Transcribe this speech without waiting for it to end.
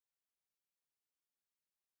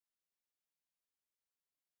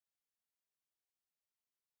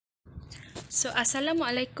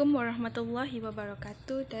Assalamualaikum warahmatullahi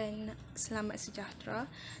wabarakatuh dan selamat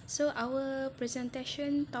sejahtera. Our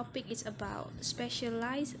presentation topic is about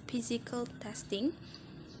specialized physical testing.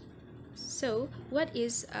 What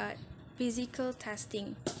is physical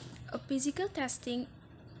testing? A physical testing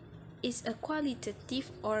is a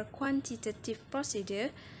qualitative or quantitative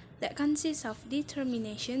procedure that consists of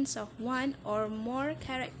determinations of one or more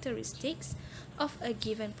characteristics of a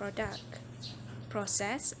given product,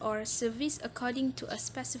 process, or service according to a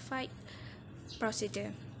specified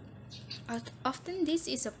procedure. Often this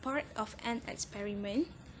is a part of an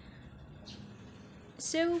experiment.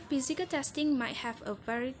 Physical testing might have a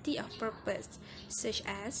variety of purposes, such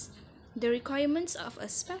as the requirements of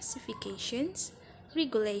a specifications,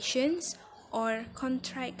 regulations, or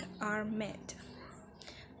contract are met.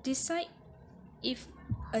 Decide if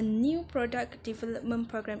a new product development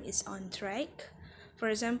program is on track. For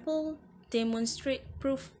example, demonstrate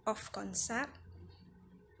proof of concept.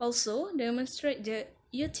 Also, demonstrate the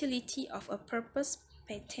utility of a purpose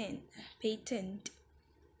patent.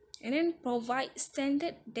 And then provide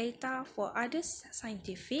standard data for other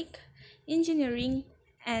scientific, engineering,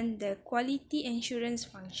 and the quality assurance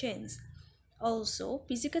functions. Also,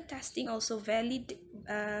 physical testing also validate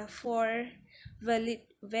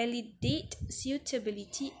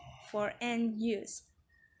suitability for end use.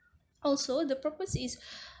 Also, the purpose is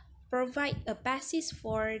provide a basis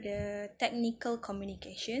for the technical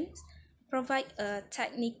communications, provide a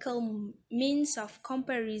technical means of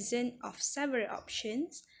comparison of several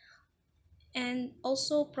options, and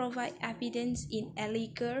also provide evidence in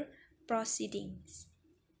legal proceedings.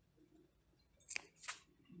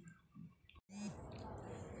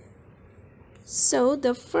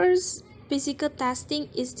 The first physical testing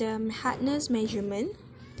is the hardness measurement.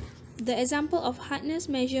 The example of hardness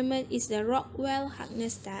measurement is the Rockwell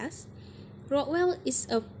hardness test. Rockwell is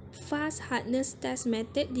a fast hardness test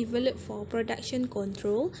method developed for production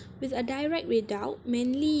control with a direct readout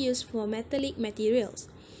mainly used for metallic materials.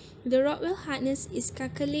 The Rockwell hardness is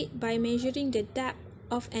calculated by measuring the depth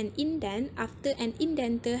of an indent after an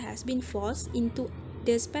indenter has been forced into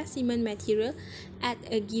the specimen material at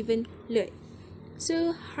a given load.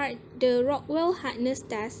 The Rockwell hardness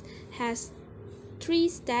test has 3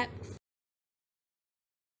 steps.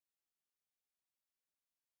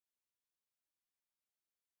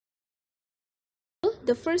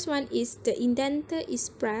 The first one is the indenter is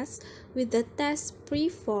pressed with the test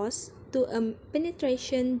pre-force to a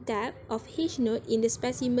penetration depth of H node in the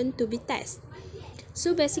specimen to be tested.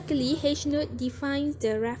 So basically, H node defines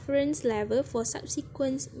the reference level for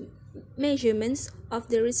subsequent measurements of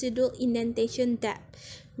the residual indentation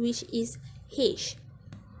depth, which is H.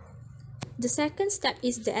 The second step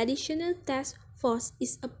is the additional test force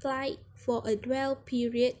is applied for a dwell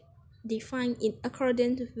period defined in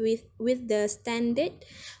accordance with the standard,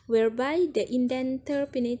 whereby the indenter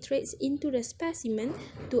penetrates into the specimen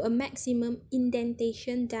to a maximum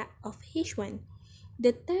indentation depth of H1.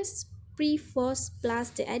 The test pre-force plus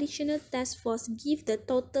the additional test force give the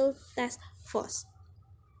total test force.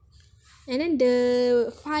 And then the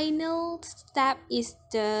final step is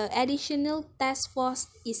the additional test force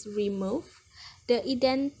is removed. The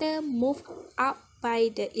indenter moves up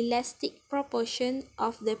by the elastic proportion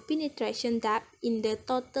of the penetration depth in the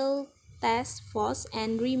total test force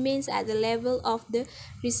and remains at the level of the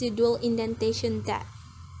residual indentation depth.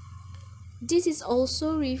 This is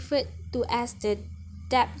also referred to as the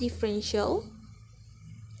depth differential.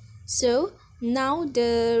 So now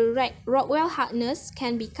the Rockwell hardness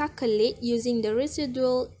can be calculated using the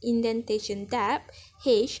residual indentation depth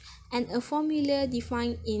H and a formula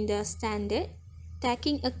defined in the standard,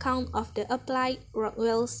 taking account of the applied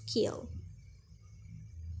Rockwell scale.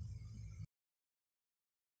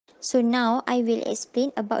 So now I will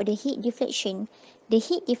explain about the heat deflection. The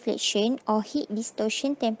heat deflection or heat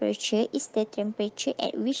distortion temperature is the temperature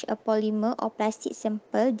at which a polymer or plastic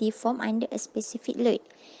sample deforms under a specific load.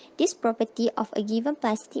 This property of a given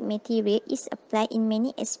plastic material is applied in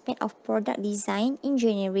many aspects of product design,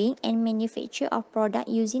 engineering, and manufacture of product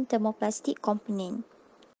using thermoplastic components.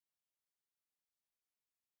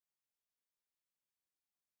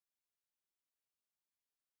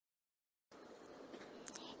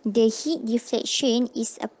 The heat deflection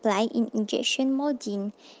is applied in injection molding.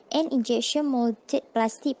 An injection molded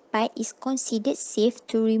plastic pipe is considered safe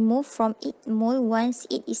to remove from its mold once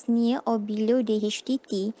it is near or below the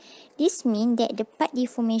HDT. This means that the pipe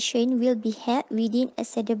deformation will be held within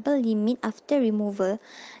acceptable limit after removal.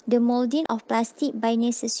 The molding of plastic by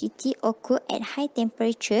necessity occurs at high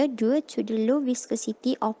temperature due to the low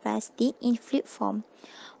viscosity of plastic in fluid form.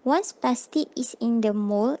 Once plastic is in the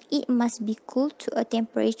mold, it must be cooled to a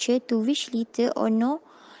temperature to which little or no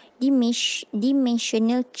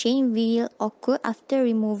dimensional change will occur after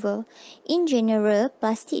removal. In general,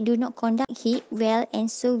 plastic do not conduct heat well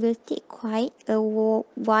and so will take quite a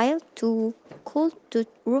while to cool to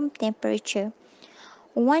room temperature.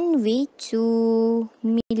 One way to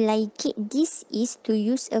mitigate this is to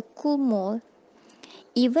use a cool mold.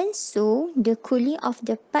 Even so, the cooling of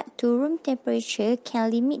the pipe to room temperature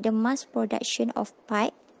can limit the mass production of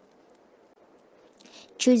pipe.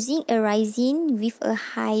 Choosing a resin with a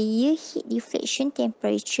higher heat deflection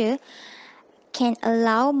temperature can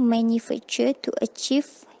allow manufacturers to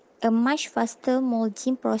achieve a much faster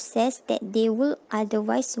molding process that they would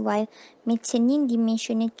otherwise while maintaining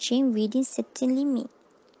dimensional change within certain limits.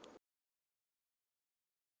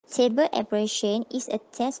 Table abrasion is a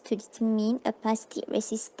test to determine a plastic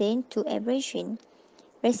resistant to abrasion.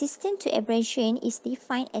 Resistance to abrasion is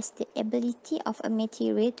defined as the ability of a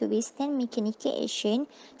material to withstand mechanical action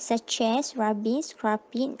such as rubbing,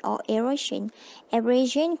 scraping, or erosion.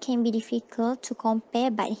 Abrasion can be difficult to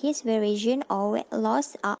compare, but its variation or weight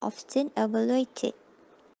loss are often evaluated.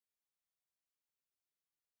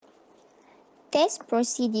 Test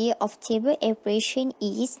procedure of table abrasion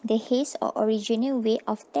is the height or original weight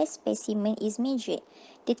of test specimen is measured.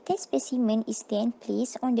 The test specimen is then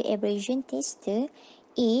placed on the abrasion tester.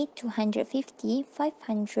 A 250,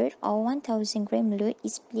 500 or 1000 gram load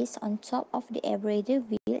is placed on top of the abrader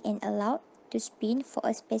wheel and allowed to spin for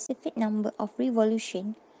a specific number of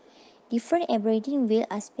revolutions. Different abrading wheels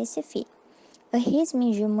are specific. A height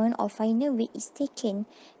measurement or final weight is taken.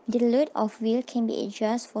 The load of wheel can be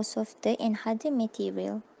adjusted for softer and harder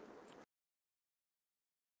material.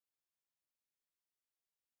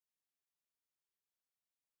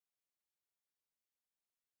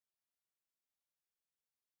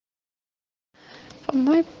 For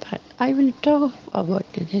my part, I will talk about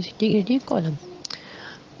the density gradient column.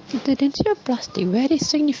 The density of plastic varies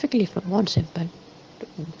significantly from one sample to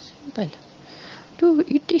another sample.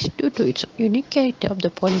 It is due to its unique character of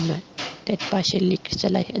the polymer that partially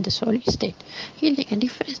crystallizes in the solid state, yielding a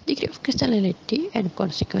different degree of crystallinity and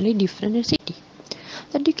consequently different density.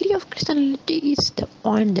 The degree of crystallinity is the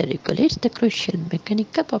point that regulates the crucial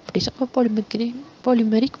mechanical properties of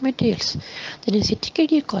polymeric materials. The density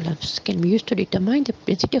gradient columns can be used to determine the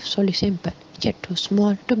density of solid samples, which are too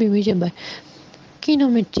small to be measured by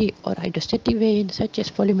kinetometry or hydrostatic variants such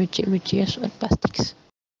as polymetric materials or plastics.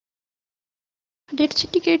 A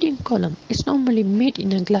density gradient column is normally made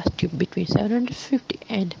in a glass tube between 750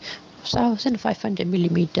 and 1500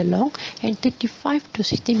 mm long and 35 to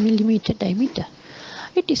 60 mm diameter.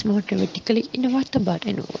 It is mounted vertically in a water bath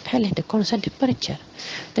and held at a constant temperature.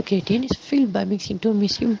 The gradient is filled by mixing two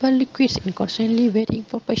miscible liquids in constantly varying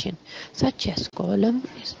proportion, such as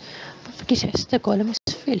properties as the column is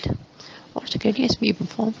filled. Also, gradients may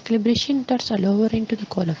form calibration dots are lower into the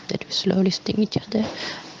column that will slowly sting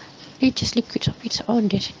each liquid of its own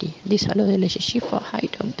density. This allows the relationship for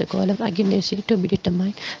height of the column against density to be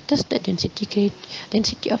determined. Thus, the density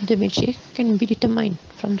of the material can be determined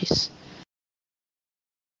from this.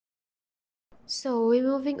 So we're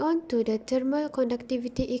moving on to the thermal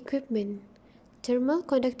conductivity equipment. Thermal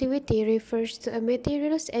conductivity refers to a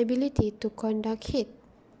material's ability to conduct heat.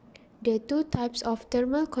 The two types of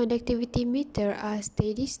thermal conductivity meter are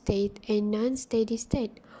steady state and non-steady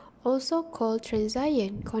state, also called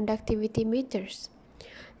transient conductivity meters.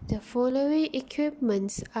 The following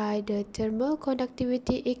equipments are the thermal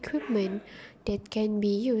conductivity equipment that can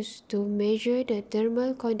be used to measure the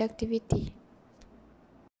thermal conductivity.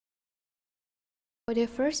 For the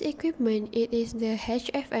first equipment, it is the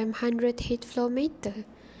HFM 100 heat flow meter.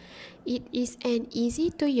 It is an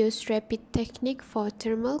easy-to-use rapid technique for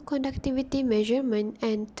thermal conductivity measurement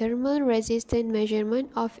and thermal resistance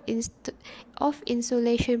measurement of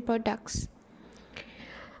insulation products.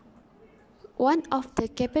 One of the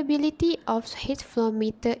capability of heat flow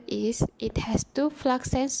meter is it has two flux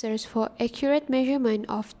sensors for accurate measurement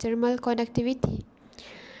of thermal conductivity.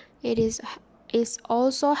 It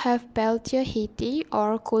also have Peltier heating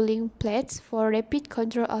or cooling plates for rapid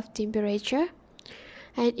control of temperature,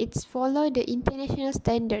 and it's follow the international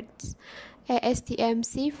standards ASTM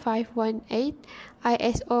C518,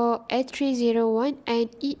 ISO 8301, and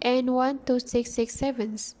EN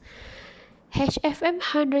 12667. HFM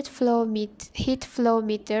 100 heat flow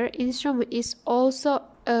meter instrument is also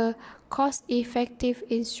a cost-effective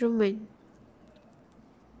instrument.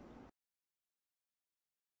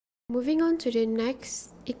 Moving on to the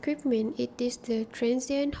next equipment, it is the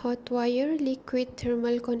transient hot wire liquid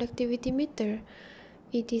thermal conductivity meter.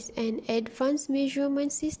 It is an advanced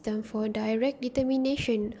measurement system for direct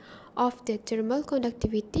determination of the thermal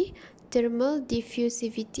conductivity, thermal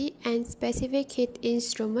diffusivity, and specific heat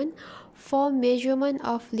instrument for measurement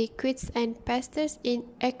of liquids and pastes in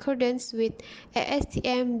accordance with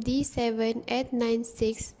ASTM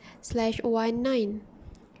D7896/19.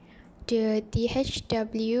 The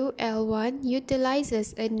DHWL1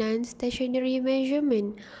 utilizes a non-stationary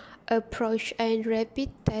measurement approach and rapid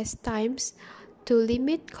test times to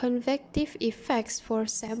limit convective effects for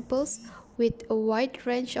samples with a wide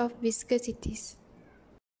range of viscosities.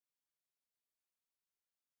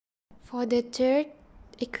 For the third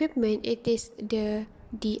equipment, it is the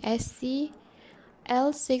DSC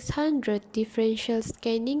L600 differential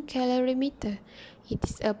scanning calorimeter. It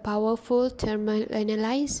is a powerful thermal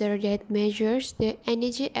analyzer that measures the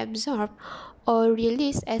energy absorbed or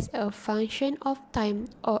released as a function of time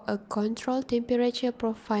or a controlled temperature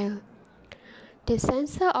profile. The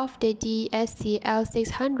sensor of the DSC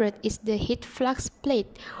L600 is the heat flux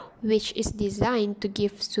plate, which is designed to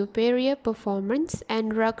give superior performance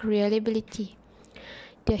and rock reliability.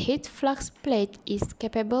 The heat flux plate is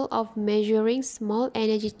capable of measuring small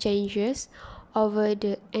energy changes over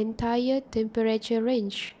the entire temperature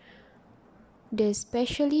range. The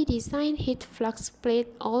specially designed heat flux plate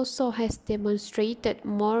also has demonstrated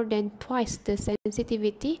more than twice the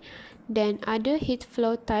sensitivity than other heat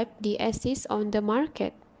flow type DSCs on the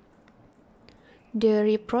market. The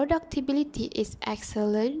reproducibility is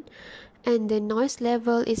excellent and the noise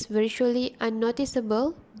level is virtually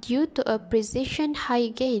unnoticeable due to a precision high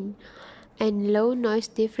gain and low noise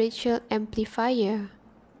differential amplifier.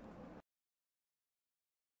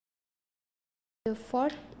 The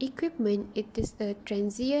fourth equipment, it is a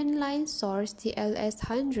transient line source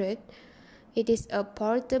TLS100. It is a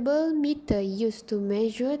portable meter used to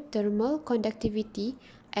measure thermal conductivity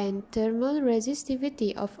and thermal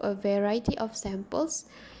resistivity of a variety of samples,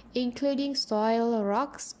 including soil,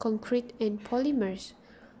 rocks, concrete, and polymers.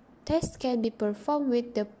 Tests can be performed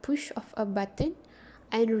with the push of a button,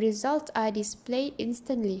 and results are displayed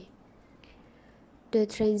instantly. The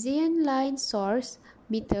transient line source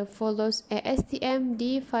meter follows ASTM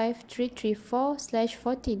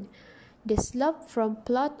D5334/14. The slope from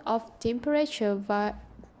plot of temperature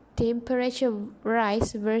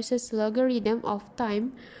rise versus logarithm of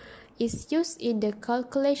time is used in the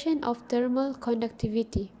calculation of thermal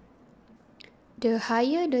conductivity. The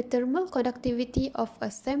higher the thermal conductivity of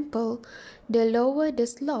a sample, the lower the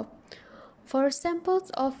slope. For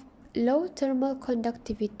samples of low thermal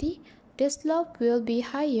conductivity, the slope will be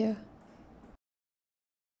higher.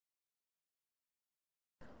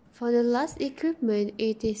 For the last equipment,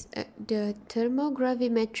 it is the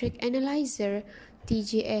thermogravimetric analyzer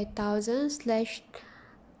TGA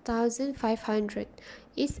 1000/1500.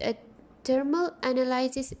 It's a thermal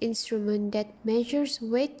analysis instrument that measures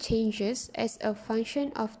weight changes as a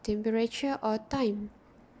function of temperature or time.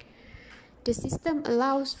 The system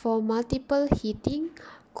allows for multiple heating,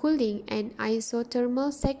 cooling, and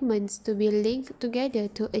isothermal segments to be linked together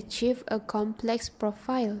to achieve a complex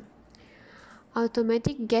profile.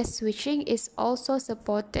 Automatic gas switching is also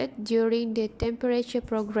supported during the temperature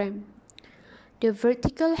program. The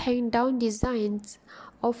vertical hang-down designs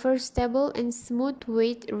offer stable and smooth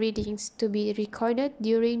weight readings to be recorded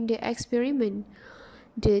during the experiment.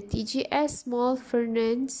 The TGS small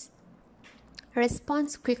furnace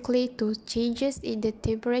responds quickly to changes in the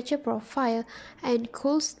temperature profile and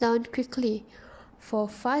cools down quickly for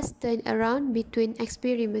fast turnaround between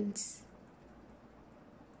experiments.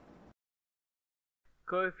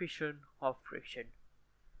 Coefficient of friction.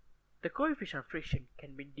 The coefficient of friction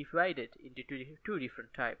can be divided into two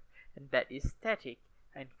different types, and that is static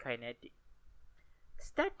and kinetic.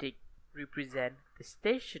 Static represent the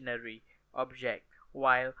stationary object,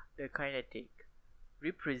 while the kinetic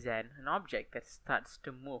represent an object that starts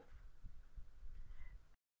to move.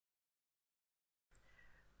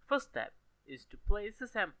 First step is to place the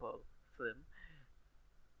sample film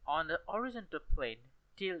on the horizontal plane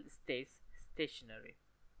till it stays stationary.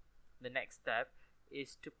 The next step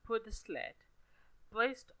is to put the sled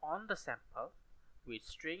placed on the sample with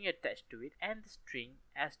string attached to it, and the string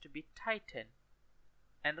has to be tightened.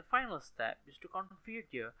 And the final step is to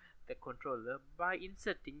configure the controller by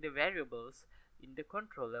inserting the variables in the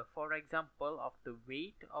controller, for example of the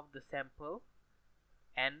weight of the sample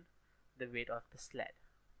and the weight of the sled.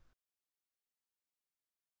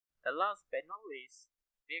 The last but not least,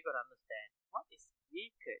 we're going to understand what is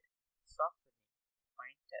Wicked Softening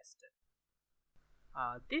Point Tester.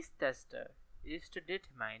 This tester is to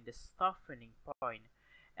determine the softening point,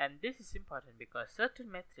 and this is important because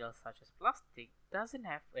certain materials such as plastic doesn't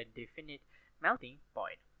have a definite melting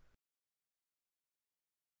point.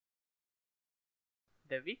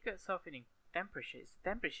 The Wicked softening temperature is the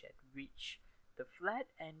temperature at which the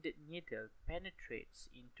flat-ended needle penetrates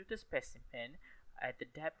into the specimen at the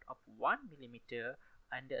depth of 1 mm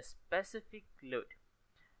under a specific load,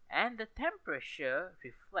 and the temperature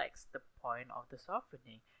reflects the point of the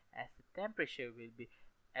softening as the temperature will be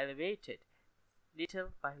elevated little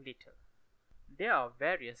by little. There are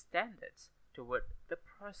various standards toward the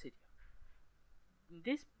procedure. In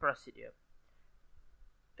this procedure,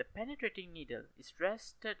 the penetrating needle is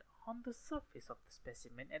rested on the surface of the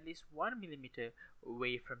specimen at least 1 mm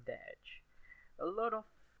away from the edge. A load of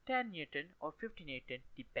 10 Newton or 50 Newton,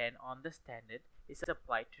 depend on the standard, is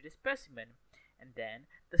applied to the specimen, and then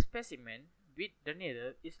the specimen with the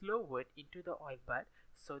needle is lowered into the oil bath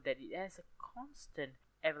so that it has a constant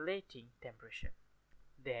elevating temperature.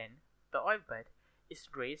 Then the oil bath is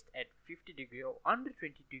raised at 50 degrees or under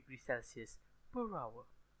 20 degrees Celsius per hour.